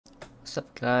What's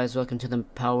up guys, welcome to the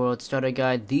Palworld starter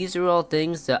guide. These are all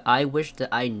things that I wish that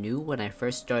I knew when I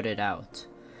first started out,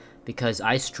 because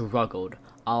I struggled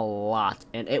a lot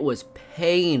and it was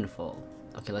painful.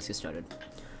 Okay, let's get started.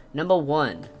 Number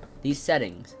 1, these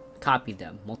settings, copy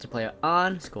them. Multiplayer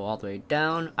on, scroll all the way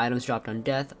down, items dropped on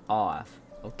death, off.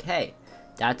 Okay,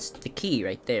 that's the key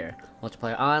right there.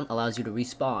 Multiplayer on allows you to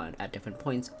respawn at different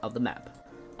points of the map.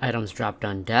 Items dropped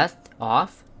on death,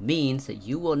 off, means that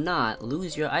you will not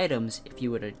lose your items if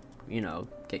you were to,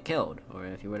 get killed, or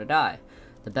if you were to die.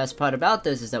 The best part about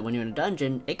this is that when you're in a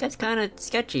dungeon, it gets kind of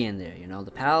sketchy in there, the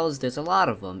pals, there's a lot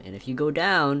of them, and if you go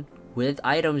down with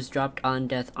items dropped on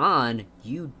death on,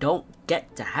 you don't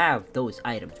get to have those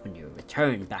items when you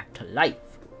return back to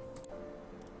life.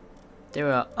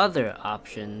 There are other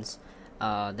options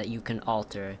that you can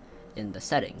alter in the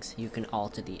settings. You can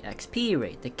alter the XP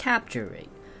rate, the capture rate,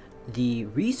 the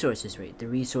resources rate, the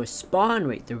resource spawn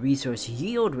rate, the resource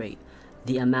yield rate,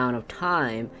 the amount of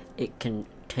time it can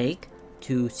take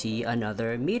to see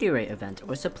another meteorite event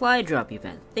or supply drop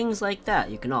event, things like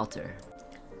that you can alter.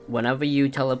 Whenever you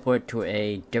teleport to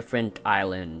a different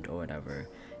island or whatever,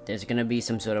 there's gonna be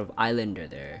some sort of islander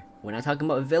there. We're not talking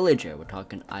about villager, we're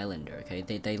talking islander, okay?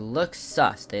 They look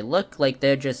sus, they look like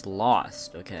they're just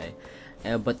lost, okay?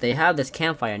 But they have this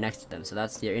campfire next to them, so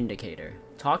that's their indicator.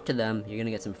 Talk to them, you're gonna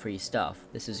get some free stuff.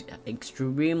 This is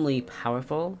extremely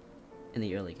powerful in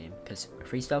the early game, because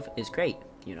free stuff is great,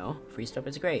 Free stuff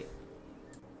is great.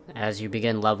 As you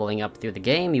begin leveling up through the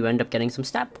game, you end up getting some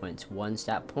stat points. 1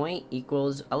 stat point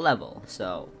equals a level,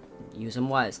 so use them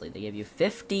wisely. They give you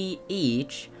 50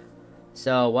 each,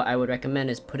 so what I would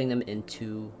recommend is putting them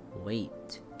into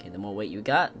weight. Okay, the more weight you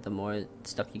got, the more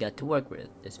stuff you got to work with.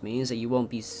 This means that you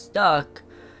won't be stuck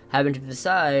having to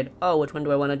decide, oh, which one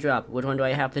do I want to drop? Which one do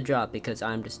I have to drop because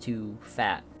I'm just too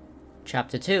fat?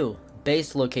 Chapter 2,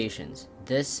 base locations.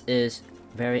 This is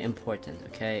very important,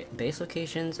 okay? Base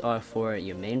locations are for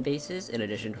your main bases, in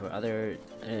addition to other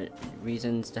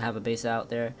reasons to have a base out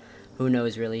there. Who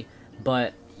knows, really?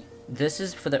 But this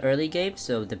is for the early game,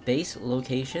 so the base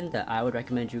location that I would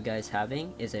recommend you guys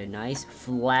having is a nice,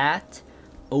 flat,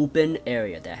 open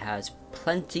area that has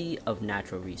plenty of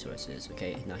natural resources.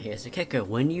 Okay, now here's the kicker.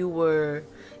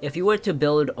 If you were to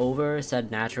build over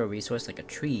said natural resource like a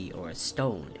tree or a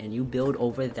stone, and you build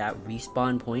over that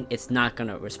respawn point, it's not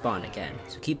gonna respawn again,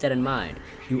 so keep that in mind.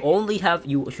 You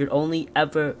should only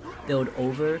ever build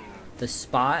over the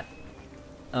spot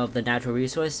of the natural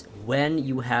resource when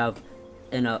you have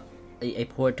a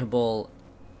portable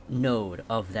node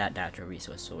of that natural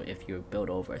resource. So if you build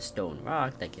over a stone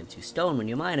rock that gives you stone when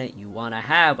you mine it, you want to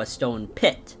have a stone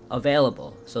pit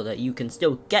available so that you can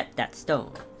still get that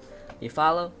stone. You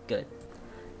follow? Good.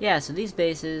 Yeah, so these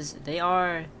bases, they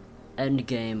are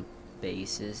endgame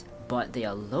bases, but they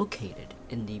are located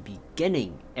in the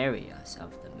beginning areas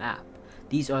of the map.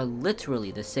 These are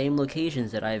literally the same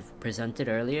locations that I've presented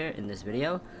earlier in this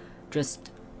video,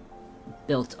 just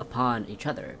built upon each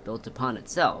other, built upon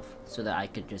itself, so that I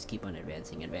could just keep on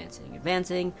advancing,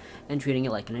 and treating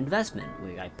it like an investment,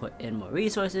 where I put in more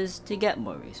resources to get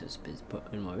more resources,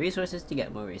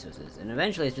 and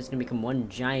eventually it's just gonna become one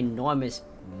ginormous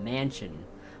mansion,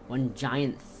 one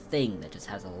giant thing that just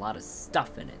has a lot of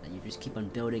stuff in it that you just keep on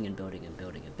building on.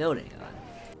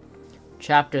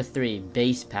 Chapter 3,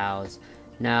 Base Pals.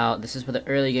 Now, this is for the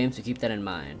early game, so keep that in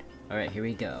mind. Alright, here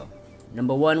we go.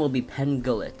 Number 1 will be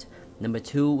Pengullet. Number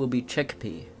 2 will be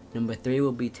Chickpea. Number 3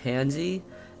 will be Tansy.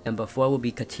 Number 4 will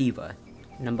be Cativa.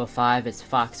 Number 5 is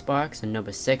Foxbarks, and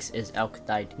number 6 is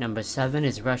Elkthite. Number 7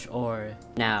 is Rush-Ore.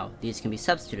 Now, these can be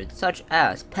substituted, such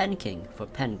as Penking for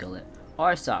Pengullet,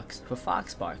 Arsox for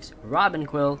Foxbarks,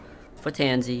 Robinquill for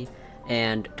Tansy,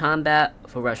 and Tombat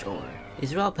for Rush-Ore.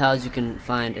 These are all pals you can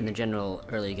find in the general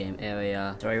early game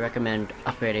area, so I recommend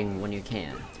upgrading when you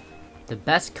can. The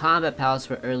best combat pals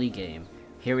for early game,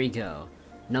 here we go.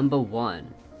 Number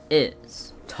 1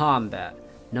 is Tombat.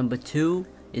 Number 2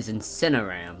 is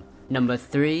Incineram. Number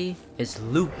 3 is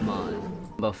Loopmon.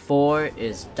 Number 4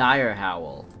 is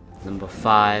Direhowl. Number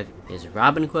 5 is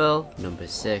Robinquill. Number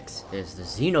 6 is the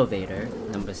Xenovator.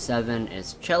 Number 7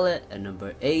 is Chillet. And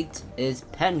number 8 is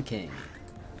Penking.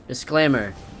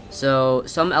 Disclaimer. So,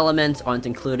 some elements aren't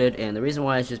included, and the reason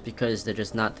why is just because they're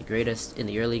just not the greatest in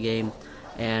the early game.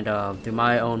 And through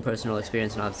my own personal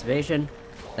experience and observation,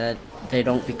 that they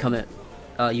don't become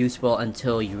useful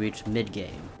until you reach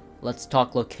mid-game. Let's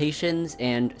talk locations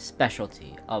and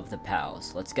specialty of the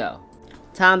pals. Let's go.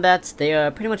 Tombats, they are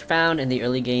pretty much found in the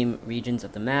early game regions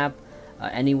of the map,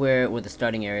 anywhere where the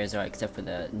starting areas are except for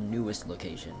the newest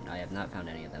location. I have not found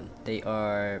any of them. They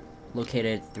are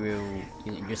located through,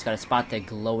 you just gotta spot their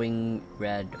glowing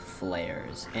red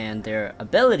flares. And their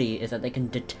ability is that they can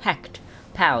detect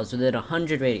pals within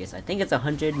 100 radius. I think it's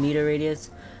 100-meter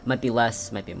radius. Might be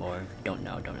less, might be more. Don't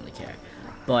know, don't really care.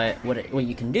 But what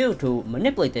you can do to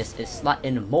manipulate this is slot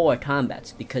in more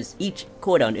combats, because each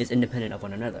cooldown is independent of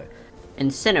one another. In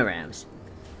Cinerams,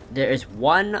 there is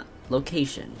one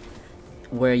location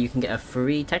where you can get a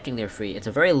free, technically free, it's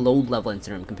a very low level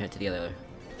Incineram compared to the other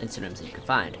Incinerams that you can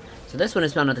find. So this one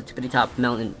is found at the tippity top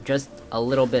mountain, just a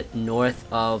little bit north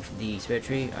of the Spirit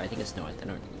Tree. Or I think it's north,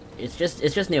 it's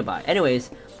just nearby.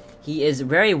 Anyways, he is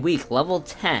very weak, level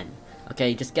 10. Okay,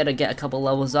 you just gotta get a couple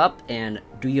levels up and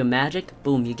do your magic,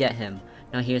 boom, you get him.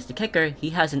 Now here's the kicker, he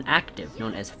has an active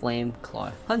known as Flame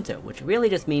Claw Hunter, which really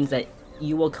just means that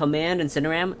you will command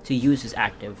Incineram to use his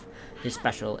active, his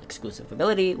special exclusive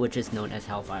ability, which is known as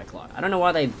Hellfire Claw. I don't know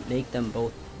why they make them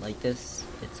both like this,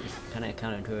 it's kind of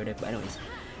counterintuitive, but anyways.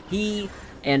 He,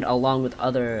 and along with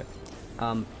other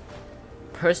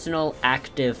personal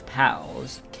active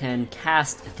pals, can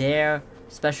cast their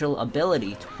special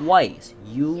ability twice.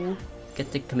 You get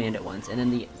to command it once, and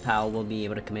then the pal will be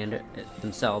able to command it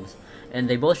themselves. And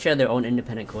they both share their own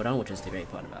independent cooldown, which is the great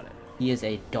part about it. He is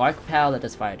a dark pal that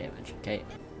does fire damage, okay?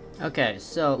 Okay,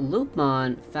 so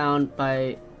Lupmon, found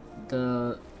by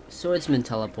the Swordsman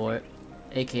Teleport,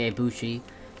 aka Bushi,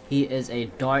 he is a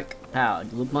dark pal.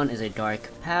 Lupmon is a dark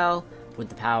pal with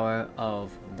the power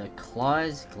of the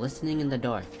claws glistening in the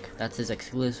dark. That's his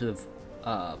exclusive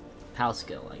pal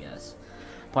skill, I guess.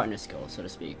 Partner skill, so to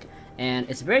speak. And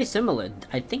it's very similar.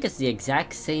 I think it's the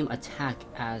exact same attack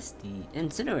as the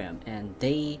Incineram, and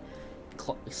they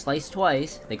slice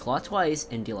twice, they claw twice,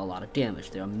 and deal a lot of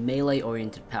damage. They're a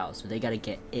melee-oriented pals, so they gotta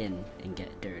get in and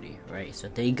get dirty, right? So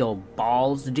they go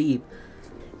balls deep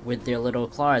with their little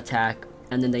claw attack,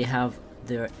 and then they have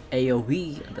their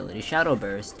AoE ability, Shadow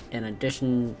Burst. In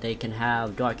addition, they can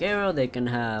have Dark Arrow, they can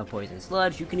have Poison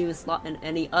Sludge, you can even slot in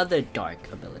any other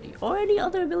dark ability, or any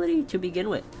other ability to begin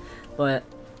with. But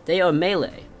they are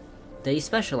melee. They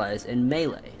specialize in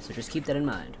melee, so just keep that in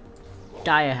mind.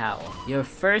 Dire Howl,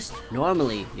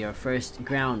 normally your first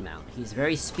ground mount. He's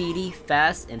very speedy,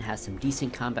 fast, and has some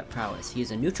decent combat prowess. He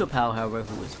is a neutral pal, however,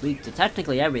 who is weak to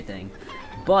technically everything,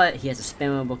 but he has a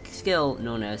spammable skill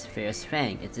known as Fierce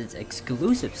Fang. It's his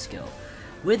exclusive skill.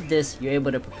 With this, you're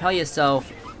able to propel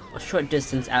yourself a short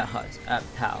distance at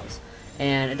pals,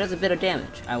 and it does a bit of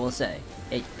damage, I will say.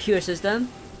 It pierces them,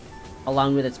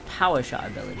 along with its Power Shot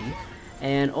ability,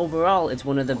 and overall, it's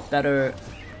one of the better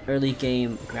early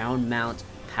game ground mount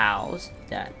pals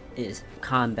that is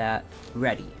combat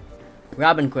ready.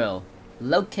 Robin Quill,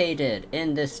 located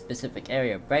in this specific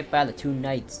area, right by the Two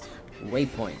Knights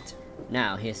waypoint.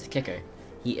 Now, here's the kicker.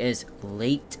 He is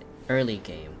late early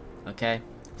game, okay?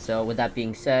 So with that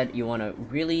being said, you want to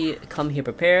really come here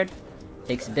prepared.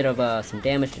 Takes a bit of some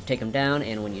damage to take him down,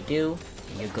 and when you do,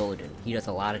 you're golden. He does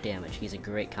a lot of damage. He's a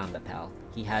great combat pal.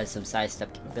 He has some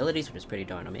sidestep capabilities, which is pretty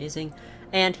darn amazing.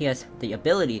 And he has the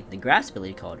ability, the grasp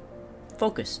ability called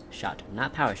Focus Shot.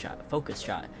 Not Power Shot, Focus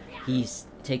Shot. He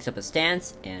takes up a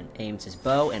stance and aims his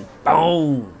bow and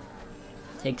boom!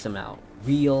 Takes him out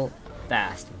real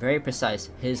fast, very precise.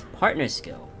 His partner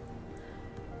skill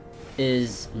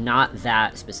is not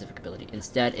that specific ability.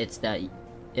 Instead, it's that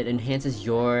it enhances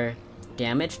your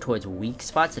damage towards weak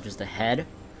spots, such as the head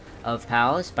of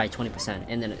pals, by 20%,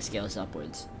 and then it scales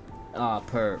upwards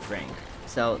per rank.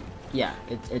 So yeah,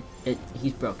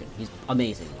 he's broken. He's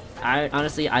amazing.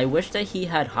 I wish that he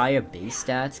had higher base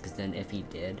stats, because then if he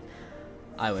did,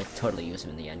 I would totally use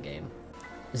him in the end game.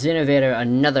 Xenovator,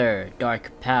 another dark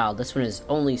pal. This one is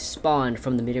only spawned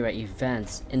from the meteorite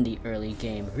events in the early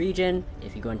game region.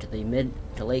 If you go into the mid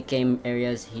to late game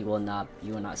areas, you will not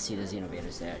see the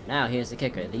Xenovators there. Now here's the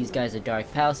kicker. These guys are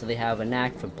dark pals, so they have a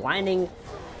knack for blinding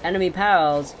enemy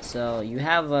pals, so you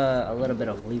have a little bit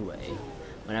of leeway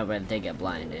whenever they get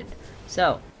blinded.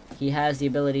 So he has the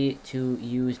ability to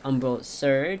use Umbral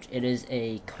Surge. It is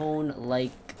a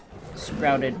cone-like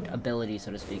sprouted ability,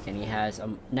 so to speak, and he has a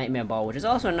Nightmare Ball, which is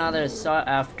also another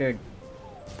sought-after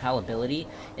pal ability.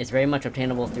 It's very much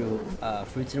obtainable through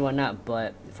fruits and whatnot,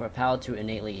 but for a pal to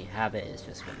innately have it is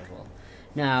just wonderful.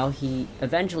 Now, he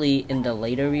eventually, in the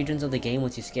later regions of the game,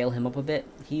 once you scale him up a bit,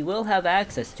 he will have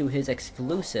access to his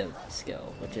exclusive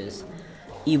skill, which is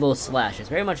Evil Slash. It's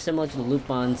very much similar to the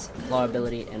Lupmon's claw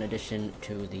ability, in addition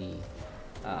to the,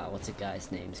 what's the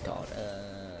guy's name's called?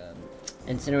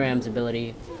 Incineram's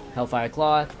ability, Hellfire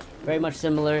Claw. Very much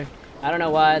similar. I don't know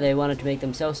why they wanted to make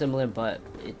them so similar, but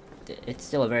it's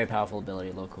still a very powerful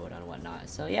ability, low cooldown and whatnot.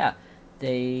 So yeah,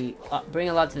 they bring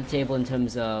a lot to the table in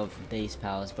terms of base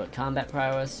pals, but combat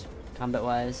prowess,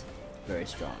 combat-wise, very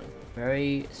strong.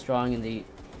 very strong in the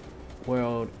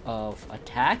world of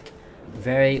attack,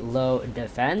 very low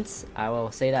defense. I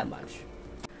will say that much.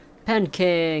 Pen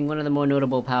King, one of the more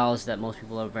notable pals that most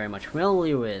people are very much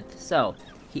familiar with. So,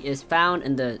 he is found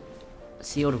in the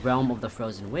sealed realm of the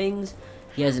Frozen Wings.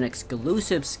 He has an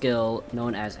exclusive skill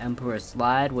known as Emperor's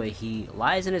Slide, where he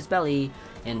lies in his belly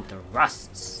and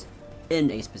thrusts in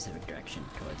a specific direction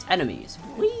towards enemies.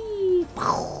 Whee!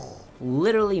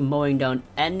 Literally mowing down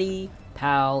any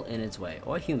pal in its way,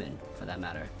 or human for that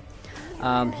matter.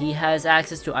 He has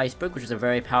access to Iceberg, which is a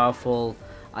very powerful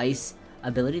ice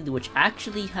ability, which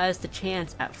actually has the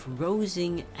chance at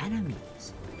freezing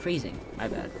enemies. Freezing, my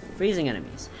bad. Freezing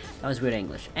enemies. That was weird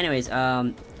English. Anyways,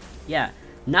 yeah.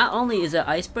 Not only is it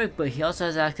Iceberg, but he also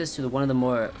has access to one of the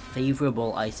more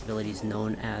favorable ice abilities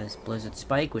known as Blizzard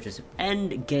Spike, which is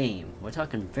end game. We're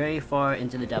talking very far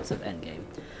into the depths of end game.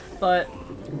 But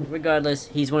regardless,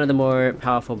 he's one of the more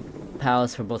powerful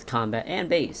pals for both combat and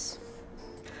base.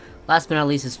 Last but not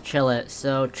least is Chillet.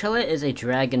 So Chillet is a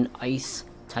dragon ice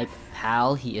type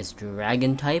pal. He is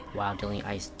dragon type while dealing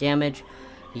ice damage.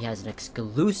 He has an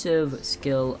exclusive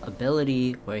skill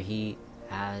ability where he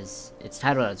has, it's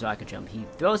titled as Rocket Jump. He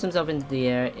throws himself into the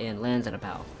air and lands on a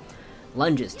pal.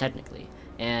 Lunges, technically.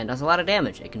 And does a lot of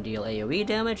damage. It can deal AoE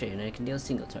damage and it can deal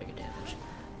single target damage.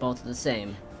 Both are the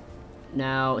same.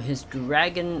 Now, his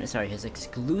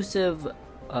exclusive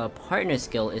partner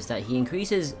skill is that he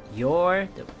increases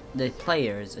the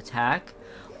player's attack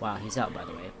while he's out, by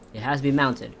the way. It has to be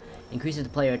mounted. Increases the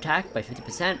player attack by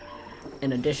 50%.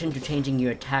 In addition to changing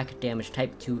your attack damage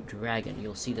type to dragon.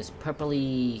 You'll see this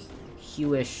purpley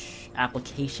hueish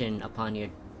application upon your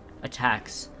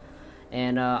attacks,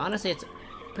 and honestly it's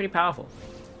pretty powerful.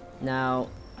 Now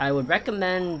I would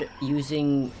recommend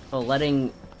using or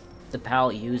letting the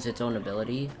pal use its own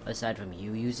ability aside from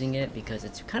you using it, because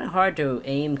it's kind of hard to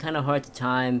aim, kind of hard to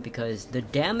time, because the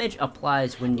damage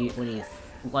applies when he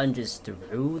lunges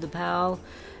through the pal,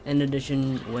 in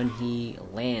addition when he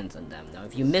lands on them. Now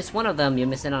if you miss one of them, you're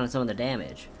missing out on some of the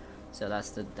damage. So that's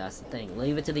the thing.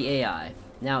 Leave it to the AI.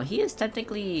 Now he is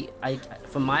technically,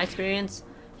 from my experience,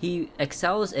 he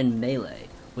excels in melee,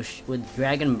 with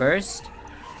Dragon Burst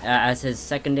as his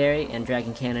secondary and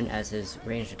Dragon Cannon as his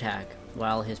ranged attack,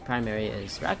 while his primary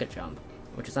is Rocket Jump,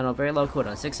 which is on a very low cooldown,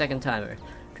 on a 6-second timer.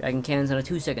 Dragon Cannon's on a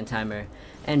 2-second timer,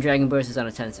 and Dragon Burst is on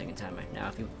a 10-second timer. Now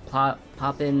if you pop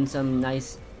in some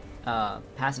nice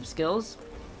passive skills,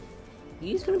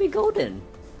 he's gonna be golden.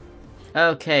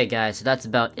 Okay guys, so that's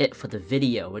about it for the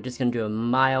video. We're just gonna do a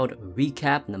mild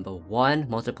recap. Number 1,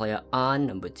 multiplayer on.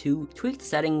 Number 2, tweak the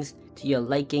settings to your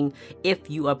liking. If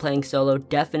you are playing solo,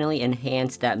 definitely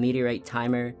enhance that meteorite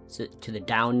timer to the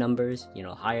down numbers. You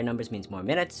know, higher numbers means more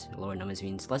minutes, lower numbers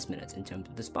means less minutes in terms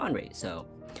of the spawn rate. So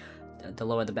the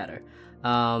lower the better.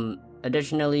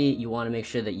 Additionally, you want to make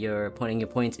sure that you're putting your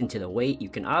points into the weight. You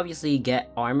can obviously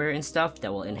get armor and stuff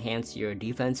that will enhance your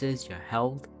defenses, your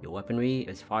health, your weaponry,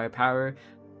 its firepower,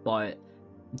 but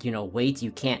you know, weight you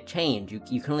can't change.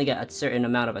 You can only get a certain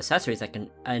amount of accessories that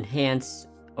can enhance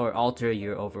or alter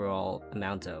your overall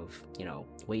amount of, you know,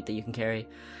 weight that you can carry.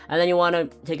 And then you want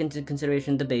to take into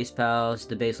consideration the base pals,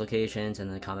 the base locations,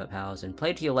 and the combat pals, and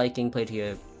play to your liking, play to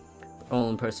your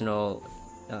own personal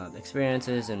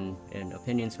experiences and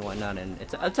opinions and whatnot, and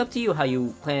it's up to you how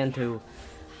you plan to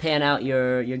pan out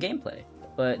your gameplay.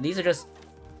 But these are just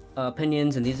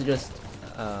opinions, and these are just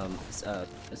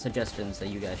suggestions that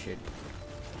you guys should,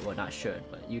 well, not should,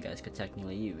 but you guys could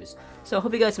technically use. So I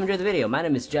hope you guys enjoyed the video. My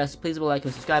name is Jess. Please like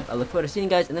and subscribe. I look forward to seeing you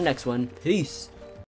guys in the next one. Peace.